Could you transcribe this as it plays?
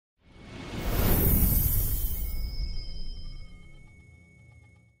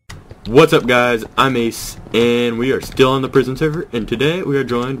What's up, guys? I'm Ace, and we are still on the prison server, and today we are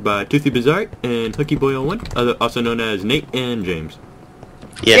joined by toothybizarri and hookeyboy01, also known as Nate and James.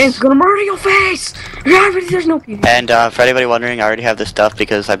 Yes. James, gonna murder your face! There's no PvP. And for anybody wondering, I already have this stuff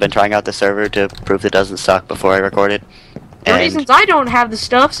because I've been trying out the server to prove it doesn't suck before I recorded. The reasons I don't have the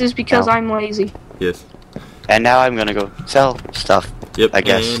stuffs is because I'm lazy. Yes. And now I'm gonna go sell stuff. Yep, I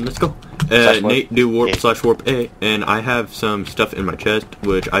guess. and let's go. Nate do warp / warp A, and I have some stuff in my chest,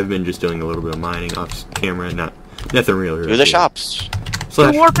 which I've been just doing a little bit of mining off camera, nothing really. Do the shops. Do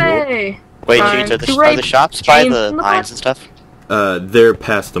warp A! Wait, are the shops by the mines and stuff? They're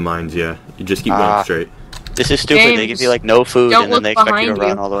past the mines, yeah. You just keep going straight. This is stupid. James, they give you like no food and then they expect you to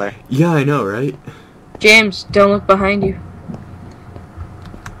run all the way. Yeah, I know, right? James, don't look behind you.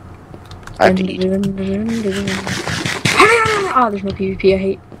 I have to eat. Oh, there's no PvP, I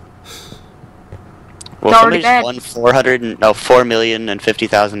hate. Well, somebody's won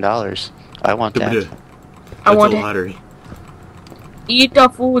 $4,050,000. I want that. I want a lottery. Eat the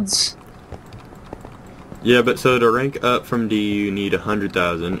foods. Yeah, but so to rank up from D, you need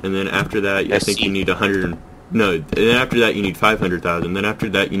 100,000, and then after that, I think you need 100. No, and then after that, you need 500,000. Then after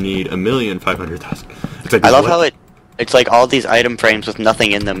that, you need 1,500,000. Like, I love how it's like all these item frames with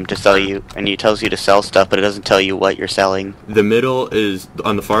nothing in them to sell you, and it tells you to sell stuff, but it doesn't tell you what you're selling. The middle is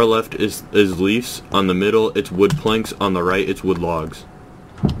on the far left is leaves. On the middle, it's wood planks. On the right, it's wood logs.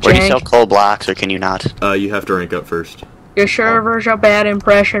 Where do you sell coal blocks, or can you not? You have to rank up first. Your server's a bad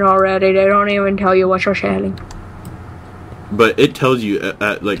impression already. They don't even tell you what you're selling. But it tells you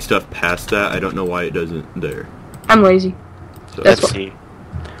like stuff past that. I don't know why it doesn't there. I'm lazy. So let's see.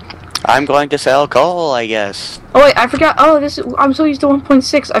 I'm going to sell coal, I guess. Oh wait, I forgot. Oh, I'm so used to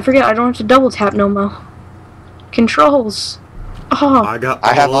 1.6. I forget. I don't have to double tap no more. Controls. Oh. I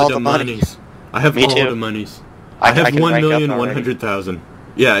have all the monies. I have all the monies. I have 1,100,000.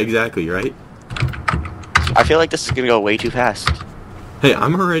 Yeah, exactly. Right. I feel like this is gonna go way too fast. Hey,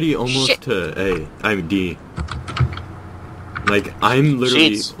 I'm already almost to A. I'm D. Like, I'm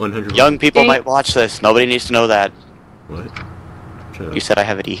literally 100. Young people might watch this. Nobody needs to know that. What? Shut up. You said I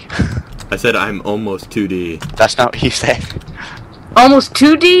have a D. I said I'm almost 2D. That's not what you said. Almost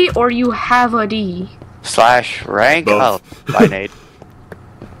 2D, or you have a D? / rank up. Bye, Nate.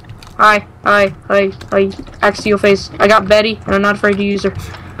 Hi, axe to your face. I got Betty, and I'm not afraid to use her.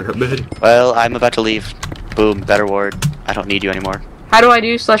 I got Betty. Well, I'm about to leave. Boom, better ward. I don't need you anymore. How do I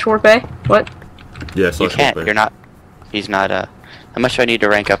do / warp A? What? Yeah, you can't. You're not. He's not. How much do I need to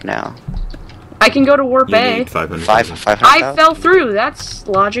rank up now? I can go to warp A. Need 500. 500. I fell through. That's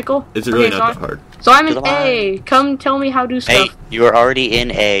logical. It's really not that hard. So I'm in A. Come tell me how to do stuff. Hey, you were already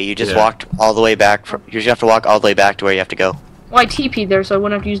in A. You just walked all the way back. You just have to walk all the way back to where you have to go. Well, I TP'd there, so I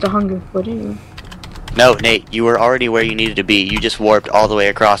wouldn't have to use the hunger. But anyway. No, Nate, you were already where you needed to be. You just warped all the way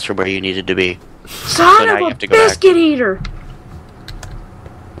across from where you needed to be. Son of a biscuit eater!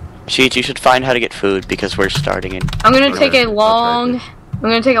 Sheets, you should find how to get food because we're starting in. I'm gonna take a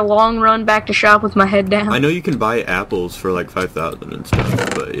long run back to shop with my head down. I know you can buy apples for like 5,000 and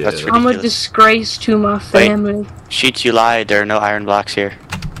stuff, but yeah. That's ridiculous. I'm a disgrace to my family. Wait, Sheets, you lied. There are no iron blocks here.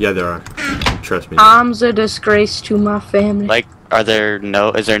 Yeah, there are. Trust me. I'm a disgrace to my family. Like, is there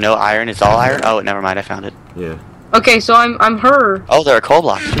no iron? It's all iron? Oh, never mind. I found it. Yeah. Okay, so I'm her. Oh, there are coal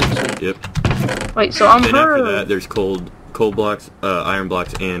blocks. Yep. Wait, so I'm and her. After that, there's coal blocks, iron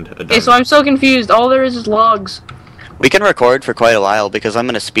blocks, and a diamond. Okay, so I'm so confused. All there is logs. We can record for quite a while because I'm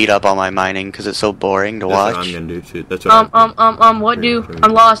gonna speed up all my mining because it's so boring to watch. That's what I'm gonna do too. That's what what do?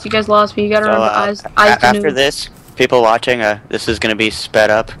 I'm lost. You guys lost me. You gotta remember eyes after this, people watching, this is gonna be sped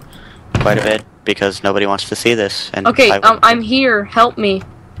up quite a bit because nobody wants to see this. And okay, I'm here. Help me.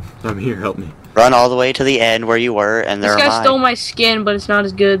 I'm here. Help me. Run all the way to the end where you were, and there are mine. This guy stole my skin, but it's not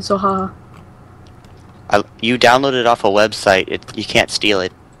as good. So haha. You downloaded it off a website. You can't steal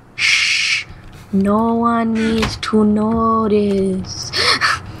it. Shh. No one needs to notice.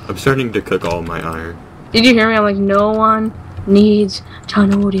 I'm starting to cook all my iron. Did you hear me? I'm like, no one needs to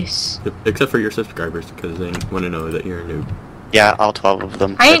notice. Except for your subscribers, because they want to know that you're a noob. Yeah, all 12 of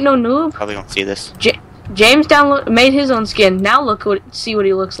them. I ain't no noob. Probably won't see this. James made his own skin. Now see what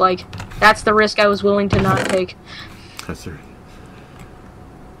he looks like. That's the risk I was willing to not take. That's right.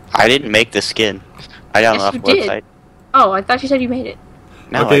 I didn't make this skin. I downloaded off a website. Oh, I thought you said you made it.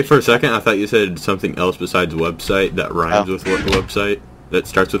 No, okay, for a second, I thought you said something else besides website that rhymes with website that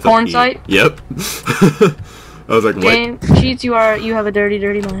starts with porn a site. Yep. I was like, what? Cheats, you have a dirty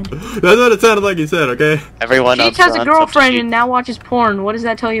mind. That's what it sounded like you said. Okay. Everyone. Cheats has a girlfriend and now watches porn. What does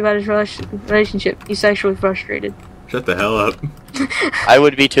that tell you about his relationship? He's sexually frustrated. Shut the hell up. I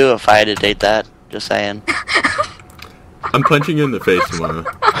would be too if I had to date that. Just saying. I'm punching you in the face tomorrow.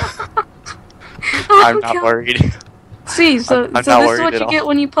 I'm not worried. See, so I'm this not is worried what at you all. get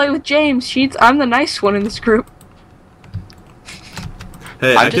when you play with James. I'm the nice one in this group.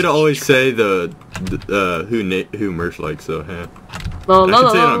 Hey, I'm I could just- always say who Merch likes, so hey. La, I la, can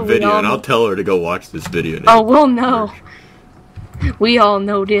la, say it la, on we video, all and I'll know. tell her to go watch this video now. Oh, we'll know. We all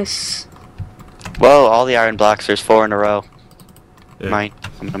know this. Whoa, all the iron blocks. There's 4 in a row. Yeah. Mine.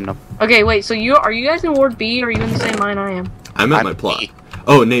 Nom. Okay, wait. So are you guys in Ward B, or are you in the same mine I am? I'm at I'm my plot. B.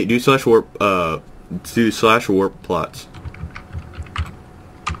 Oh, Nate, do /warp plots.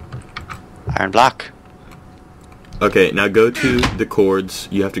 Iron block. Okay, now go to the chords.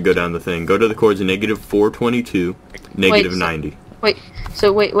 You have to go down the thing. Go to the chords -422, Wait, so- -90. Wait.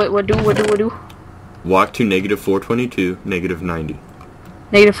 So wait. What do? Walk to -422, -90.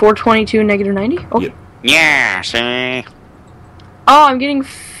 -422, -90. Okay. Yep. Yeah, see? Oh, I'm getting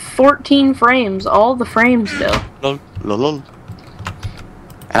 14 frames. All the frames though. Lol.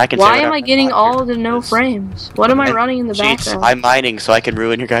 And I can. Why am I getting all the no frames? What am I And running in the cheats, background? I'm mining so I can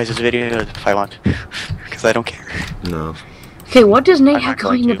ruin your guys' video if I want. Because I don't care. No. Okay, what does Nate I'm have not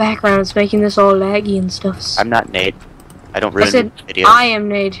going in going the to. background? It's making this all laggy and stuff. I'm not Nate. I don't I ruin said videos. I am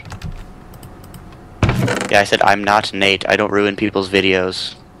Nate. Yeah, I said I'm not Nate. I don't ruin people's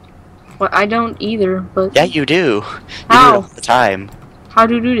videos. Well, I don't either. But Yeah, you do. You do it How? all the time. How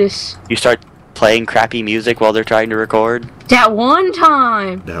to do this? You start playing crappy music while they're trying to record. That one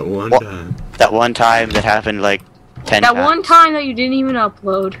time. That one What? time. That one time that happened like 10 That times. one time that you didn't even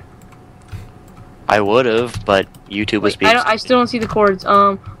upload. I would have, but YouTube was Wait, being. I still don't see the chords.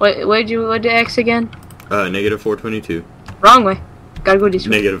 What did X again? -422, Wrong way. Gotta go this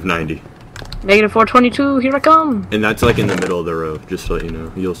way. -90. -422. Here I come. And that's like in the middle of the row, just to let you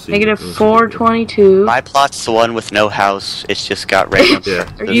know. You'll see. -422. My plot's the one with no house. It's just got random. Yeah.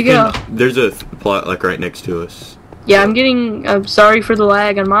 There you go. There's a plot like right next to us. Yeah, I'm getting. I'm sorry for the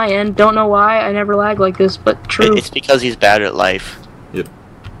lag on my end. Don't know why. I never lag like this, but true. It's because he's bad at life. Yep.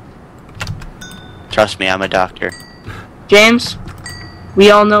 Trust me, I'm a doctor. James,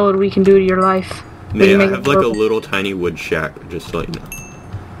 we all know what we can do to your life. We Nate, can I make have it like a purple. little tiny wood shack, just to let you know.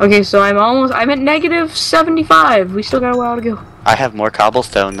 Okay, so I'm at -75. We still got a while to go. I have more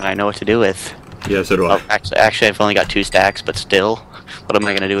cobblestone than I know what to do with. Yeah, so do I. Oh, actually, I've only got 2 stacks, but still, what am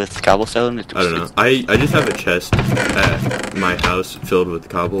I gonna do with cobblestone? I don't know. I just have a chest at my house filled with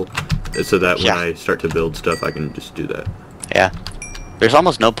cobble, so that when Yeah. I start to build stuff, I can just do that. Yeah. There's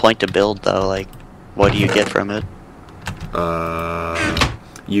almost no point to build though. Like, what do you get from it?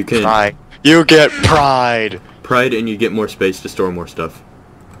 You can Pride. You get pride. pride, and you get more space to store more stuff.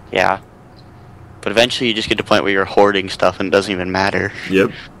 Yeah. But eventually, you just get to the point where you're hoarding stuff and it doesn't even matter.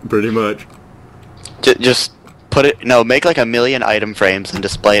 Yep, pretty much. Just put it. No, make like 1,000,000 item frames and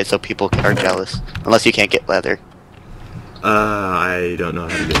display it so people are jealous. Unless you can't get leather. I don't know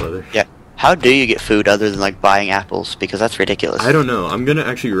how to get leather. Yeah. How do you get food other than like buying apples? Because that's ridiculous. I don't know. I'm gonna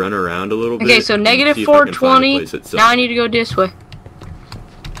actually run around a little bit. Okay, so and see if I can find a -420. place that sells Now I it. need to go this way.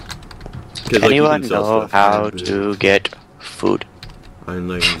 'Cause, like, you Anyone can sell know stuff. how to get food? Iron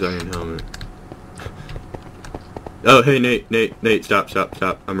leggings, iron helmet. Oh, hey, Nate, stop.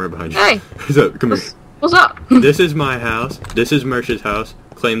 I'm right behind you. Hey. What's up? Come here. What's up? This is my house. This is Merch's house.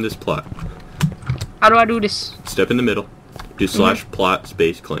 Claim this plot. How do I do this? Step in the middle. Do /plot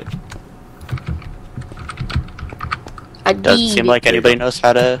space claim. I Doesn't seem like anybody knows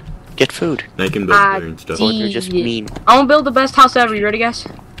how to get food. Now you can build there and stuff. Or you're just mean. I'm gonna build the best house ever. You ready, guys?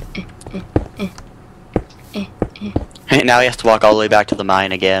 Now he has to walk all the way back to the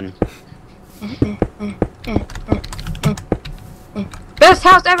mine again. Best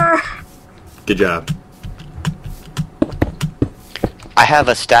house ever! Good job. I have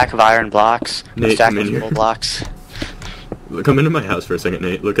a stack of iron blocks, a Nate, stack come in of here. coal blocks. Come into my house for a second,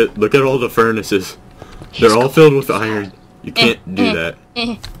 Nate. Look at all the furnaces. They're all filled with iron. You can't do that.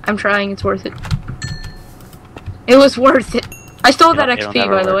 I'm trying. It's worth it. It was worth it. I stole that It'll XP,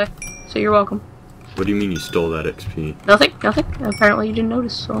 never by the way. work. So you're welcome. What do you mean you stole that XP? Nothing. Apparently you didn't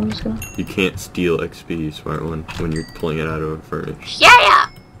notice, so I'm just gonna... You can't steal XP, you smart one, when you're pulling it out of a furnace. Yeah!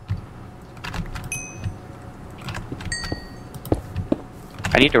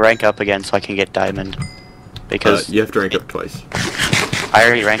 I need to rank up again so I can get diamond. Because You have to rank up twice. I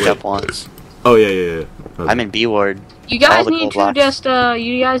already ranked Wait. up once. Oh, yeah. Okay. I'm in B ward. You All guys the need gold to blocks.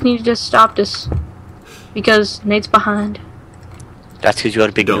 just stop this. Because Nate's behind. That's because you got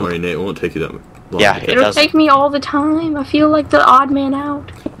a big Don't noob. worry, Nate, it won't take you that long. Yeah, it It'll doesn't. take me all the time. I feel like the odd man out.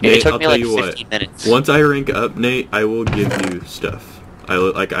 Nate, It took I'll me tell like you 15 minutes. Once I rank up, Nate, I will give you stuff. I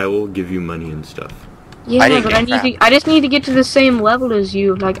will give you money and stuff. Yeah, didn't but get I just need to get to the same level as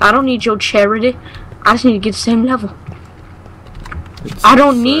you. Like, I don't need your charity. I just need to get the same level. I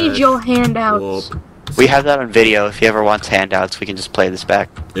don't need your handouts. We have that on video. If he ever wants handouts, we can just play this back.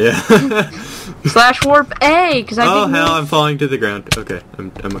 Yeah. Slash warp A, because I Oh didn't hell, know- I'm falling to the ground. Okay,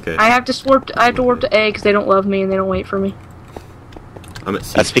 I'm okay. I have to warp to A because they don't love me and they don't wait for me. I'm at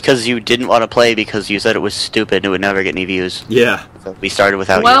C. That's because you didn't want to play because you said it was stupid and it would never get any views. Yeah. So we started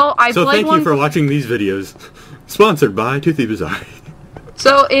without Well, I So played thank one. you for watching these videos. Sponsored by toothybizarri.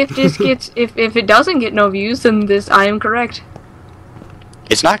 So if this gets if it doesn't get no views, then I am correct. you.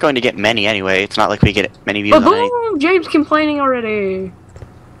 It's not going to get many anyway. It's not like we get many views on anything. Boom! James complaining already.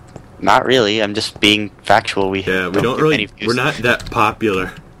 Not really. I'm just being factual. We Yeah, we don't don't get really. many views. We're not that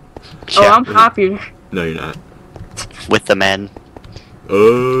popular. Oh, Yeah, I'm popular. No, you're not. with the men,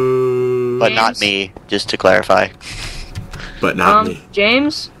 Oh. but not James? me. Just to clarify. But not me.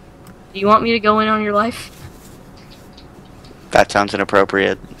 James, do you want me to go in on your life? That sounds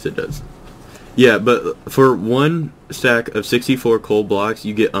inappropriate. Yes, it does. Yeah, but for one stack of 64 coal blocks,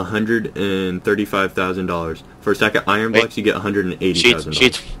 you get $135,000. For a stack of iron blocks, you get $180,000.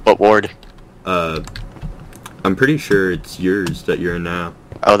 Sheets. What ward? I'm pretty sure it's yours that you're in now.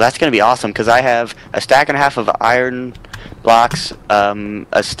 Oh, that's gonna be awesome because I have a stack and a half of iron blocks,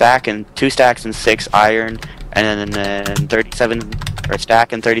 a stack and 2 stacks and 6 iron, and then 37 or a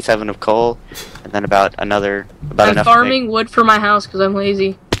stack and 37 of coal, and then about I'm enough. farming wood for my house because I'm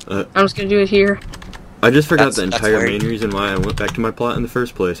lazy. I'm just gonna do it here. I just forgot the That's entire weird. main reason why I went back to my plot in the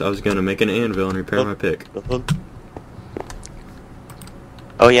first place. I was gonna make an anvil and repair my pick.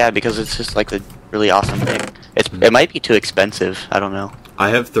 Oh yeah, because it's just like the really awesome thing. It might be too expensive. I don't know. I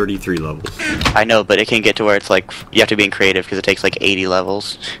have 33 levels. I know, but it can get to where it's like you have to be in creative because it takes like 80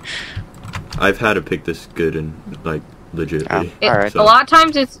 levels. I've had a pick this good and like legitly. Oh, alright. A lot of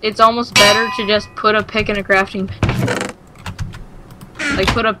times it's almost better to just put a pick in a crafting. Like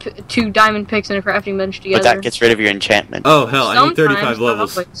put up 2 diamond picks in a crafting bench together. But that gets rid of your enchantment. Oh hell, I need 35 Sometimes, not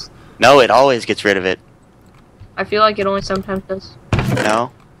levels. always. No, it always gets rid of it. I feel like it only sometimes does.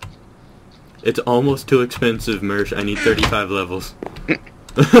 No? It's almost too expensive, Mersh. I need 35 levels.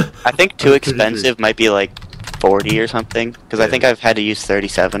 I think too I'm pretty expensive might be like 40 or something. Because I Yeah. think I've had to use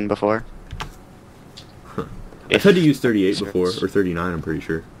 37 before. I've had to use 38 before, or 39, I'm pretty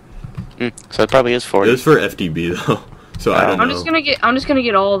sure. So it probably is It 40. was for FTB though, so I don't know. I'm just gonna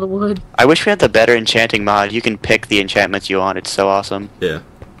get all the wood. I wish we had the better enchanting mod. You can pick the enchantments you want. It's so awesome. Yeah.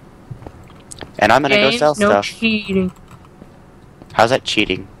 And I'm gonna go James, sell no stuff. cheating. How's that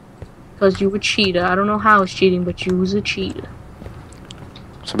cheating? Cause you a cheater. I don't know how it's cheating, but you was a cheater.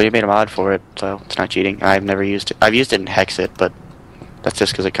 Somebody made a mod for it, so it's not cheating. I've never used it. I've used it in Hexit, but that's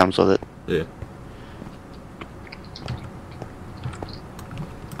just because it comes with it. Yeah.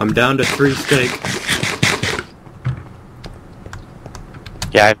 I'm down to 3 steak.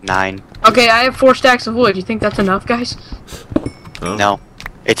 Yeah, I have 9. Okay, I have 4 stacks of wood. You think that's enough, guys? Oh. No,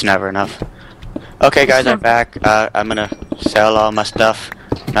 it's never enough. Okay, guys, I'm back. I'm gonna sell all my stuff.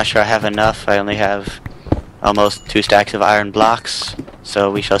 Not sure I have enough. I only have almost 2 stacks of iron blocks, so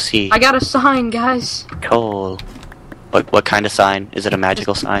we shall see. I got a sign, guys. Coal. What kind of sign? Is it a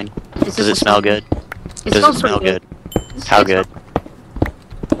magical sign? It's Does just it a smell sign. good? It Does it smells smell pretty good? How good?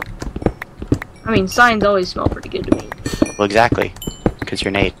 I mean, signs always smell pretty good to me. Well, exactly. Because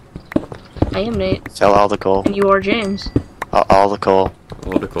you're Nate. I am Nate, Sell all the coal. and you are James. All the coal.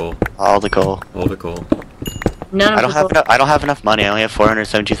 All the coal. All the coal. All the coal. None of I don't the have gold. enough. I don't have enough money. I only have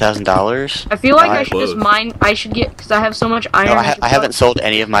 $472,000. I feel like No, I I should just close. mine. I should get because I have so much iron. No, I should I haven't sell- sold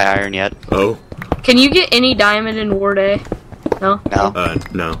any of my iron yet. Oh. Can you get any diamond in Ward A? No. No.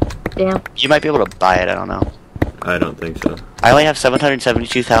 No. Damn. You might be able to buy it. I don't know. I don't think so. I only have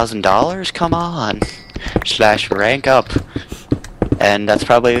 $772,000. Come on. / rank up. And that's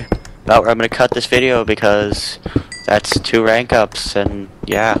probably about where I'm gonna cut this video because that's 2 rank ups and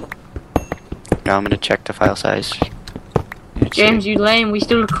yeah. Now I'm gonna check the file size. Let's see. James, you lame. We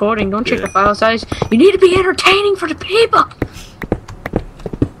still recording. Don't check Yeah. the file size. You need to be entertaining for the people.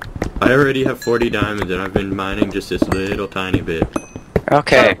 I already have 40 diamonds and I've been mining just this little tiny bit.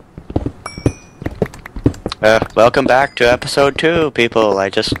 Okay. Welcome back to episode 2, people. I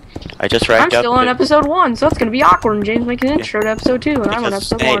just I'm ranked up. still on to- episode 1, so it's gonna be awkward. And James making an intro to episode 2, and I'm on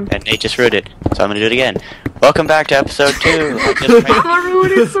because episode Nate, 1. and Nate just ruined it, so I'm gonna do it again. Welcome back to episode 2. I just ranked I'm gonna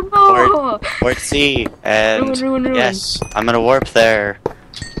ruin it some more. Ward C, and Ruin. yes, I'm gonna warp there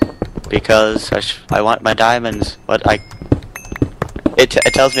because I want my diamonds. It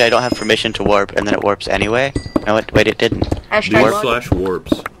tells me I don't have permission to warp, and then it warps anyway. No, wait, it didn't. Hashtag luck.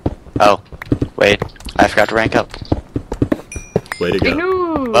 /warps. Oh, wait, I forgot to rank up. Way to Big go.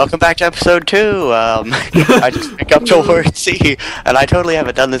 news. Welcome back to episode 2. I just rank up to Ward C, and I totally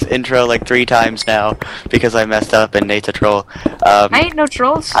haven't done this intro like 3 times now because I messed up and Nate's a troll. I ain't no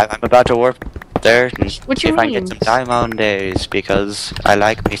trolls. I'm about to warp up there and What see you if I can mean? get some diamond days, because I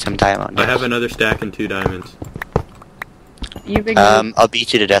like me some diamond days. I have another stack and 2 diamonds. You big noob. I'll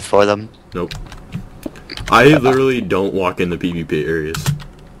beat you to death for them. Nope. I literally don't walk in the PvP areas.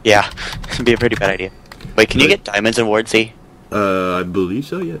 Yeah, it'd be a pretty bad idea. Wait, can you get diamonds in Ward C? I believe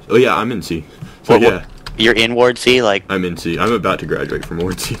so, yes. Oh yeah, I'm in C. So yeah. You're in Ward C, like... I'm in C. I'm about to graduate from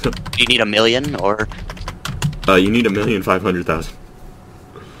Ward C. Do you need 1 million, or...? You need 1,500,000.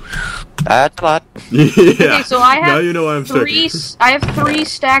 That's a lot. Yeah. Okay, so I have now you know why I'm three. stuck. I have 3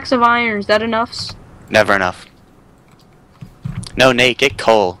 stacks of iron. Is that enough? Never enough. No, Nate, get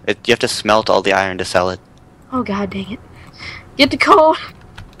coal. You have to smelt all the iron to sell it. Oh god dang it! Get the coal.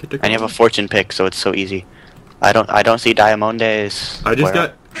 And you have a fortune pick, so it's so easy. I don't see diamondes. I just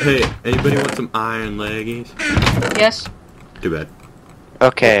got. Hey, anybody want some iron leggies? Yes. Too bad.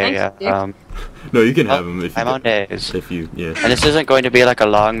 Okay, Thanks, yeah. No, you can have them if you. Diamondes. If you, yeah. And this isn't going to be like a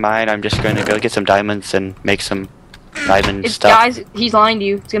long mine. I'm just going to go get some diamonds and make some diamond It's stuff. guys. He's lying to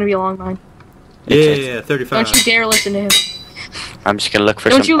you. It's gonna be a long mine. Yeah, 35. Don't you dare listen to him. I'm just gonna look for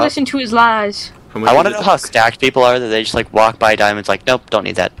Don't some. you listen to his lies. I want to know how stacked people are that they just like walk by diamonds like, nope, don't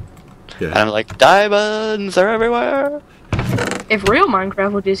need that. Yeah. And I'm like, diamonds are everywhere. If real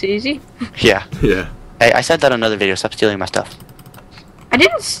Minecraft was this easy. Yeah. Yeah. Hey, I said that on another video. Stop stealing my stuff. I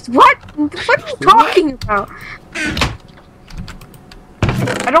didn't. What? What are you talking about?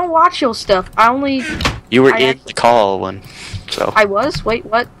 I don't watch your stuff. I only. You were in the call one, so. I was. Wait,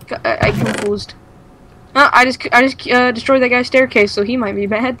 what? I confused. I just destroyed that guy's staircase, so he might be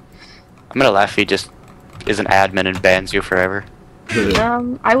bad. I'm gonna laugh if he just is an admin and bans you forever.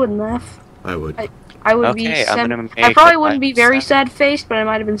 I wouldn't laugh. I would. I would Okay, be. I'm gonna make I probably wouldn't be very sad faced, but I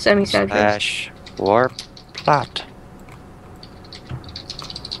might have been semi-sad faced. / warp plot.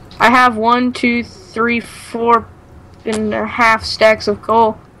 I have 1, 2, 3, 4 and a half stacks of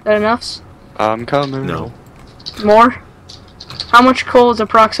coal. Is that enough? I'm coming. No. More? How much coal is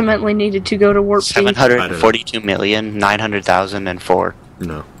approximately needed to go to warp B? 742,900,004.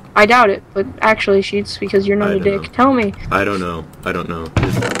 No. I doubt it, but actually, Sheets, because you're not a dick. Know. Tell me. I don't know. I don't know.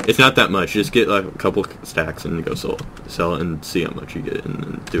 It's not that much. Just get like a couple stacks and go sell it and see how much you get and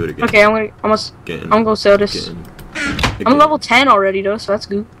then do it again. Okay, I'm gonna go sell this. I'm level 10 already though, so that's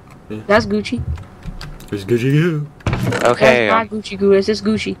good. Yeah. That's Gucci. There's Gucci Goo. Okay. That's not Gucci Goo. It's just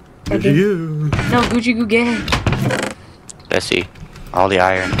Gucci. Gucci Goo. No, Gucci Goo gay. Let's see. All the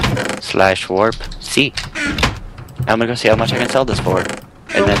iron. / warp C. I'm gonna go see how much I can sell this for.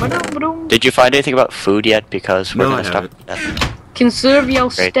 And then, did you find anything about food yet? Because we're gonna stop. Conserve your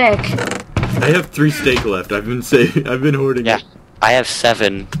steak. I have 3 steak left. I've been hoarding. Yeah, I have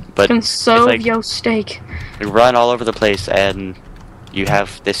 7, but conserve like, your steak. Run all over the place, and you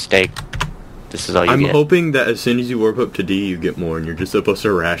have this steak. This is all you get. I'm hoping that as soon as you warp up to D, you get more, and you're just supposed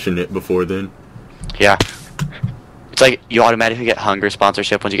to ration it before then. Yeah. It's like you automatically get hunger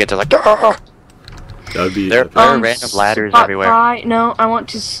sponsorship once you get to like. That would be. There are random ladders everywhere. No, I want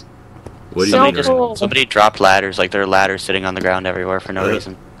to. What do you mean? Somebody dropped ladders, like there are ladders sitting on the ground everywhere for no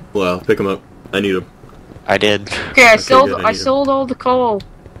reason. Well, pick them up. I need them. I did. Okay, I sold all the coal.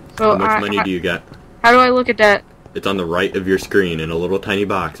 So how much money do you got? How do I look at that? It's on the right of your screen in a little tiny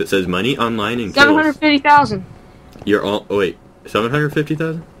box. It says money, online, and 750,000. You're all. Oh wait,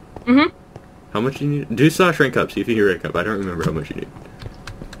 750,000. Mhm. How much do you need? Do / rank up. See if you can rank up. I don't remember how much you need.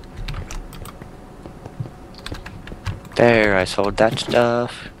 There, I sold that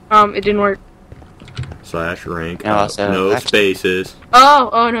stuff. It didn't work. / rank No, up. No spaces.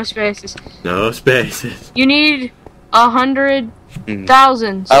 Oh, no spaces. No spaces. You need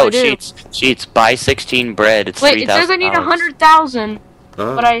 100,000. So oh, sheets. Buy 16 bread. It's wait, it says I need 100,000,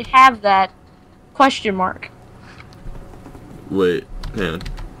 but I have that. Question mark. Wait, man.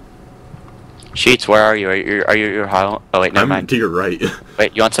 Sheets, where are you? Are you how? Oh wait, never mind. I'm to your right.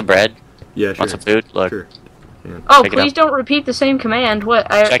 Wait, you want some bread? Yeah, sure. Want some food? Look. Sure. Yeah. Oh, please don't repeat the same command. What?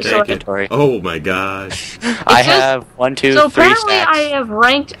 Check your inventory. Oh my gosh. I have 1, 2, 3 So apparently stacks. I have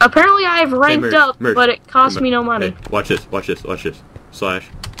ranked. Apparently I have ranked up, but it cost me no money. Hey, watch this. Watch this. Watch this. /.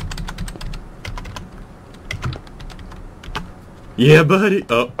 Yeah, buddy.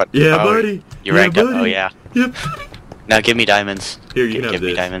 Oh, yeah, buddy. You ranked up. Oh yeah. Yep. Now give me diamonds. Here, you can have give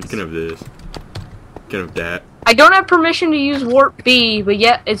this. me diamonds. You can have this. You can have that. I don't have permission to use warp B, but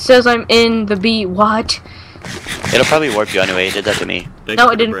yet it says I'm in the B. What? It'll probably warp you anyway. It did that to me. No,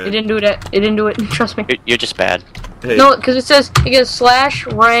 it didn't. It didn't do that. It didn't do it. Trust me. You're just bad. Hey. No, because it says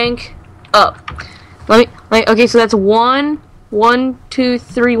 / rank up. Let me. Okay, so that's 1, 1, 2,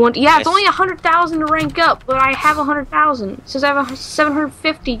 3, 1. Yeah, it's only 100,000 to rank up, but I have 100,000. It says I have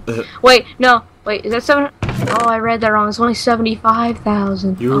 750. Wait, no. Wait, is that 700? Oh, I read that wrong. It's only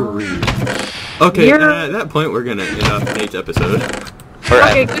 75,000. You're rude. Okay, at that point, we're gonna end off Nate's episode.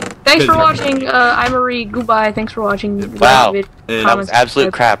 Okay, good. Thanks for watching. I'm Marie. Goodbye. Thanks for watching. Wow, that was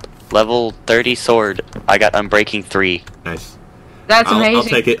absolute crap. Level 30 sword. I got Unbreaking 3. Nice. That's amazing. I'll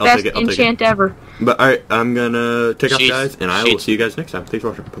take it. Best enchant ever. But alright, I'm gonna take off, guys, and I will see you guys next time. Thanks for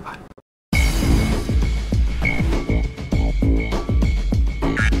watching. Bye-bye.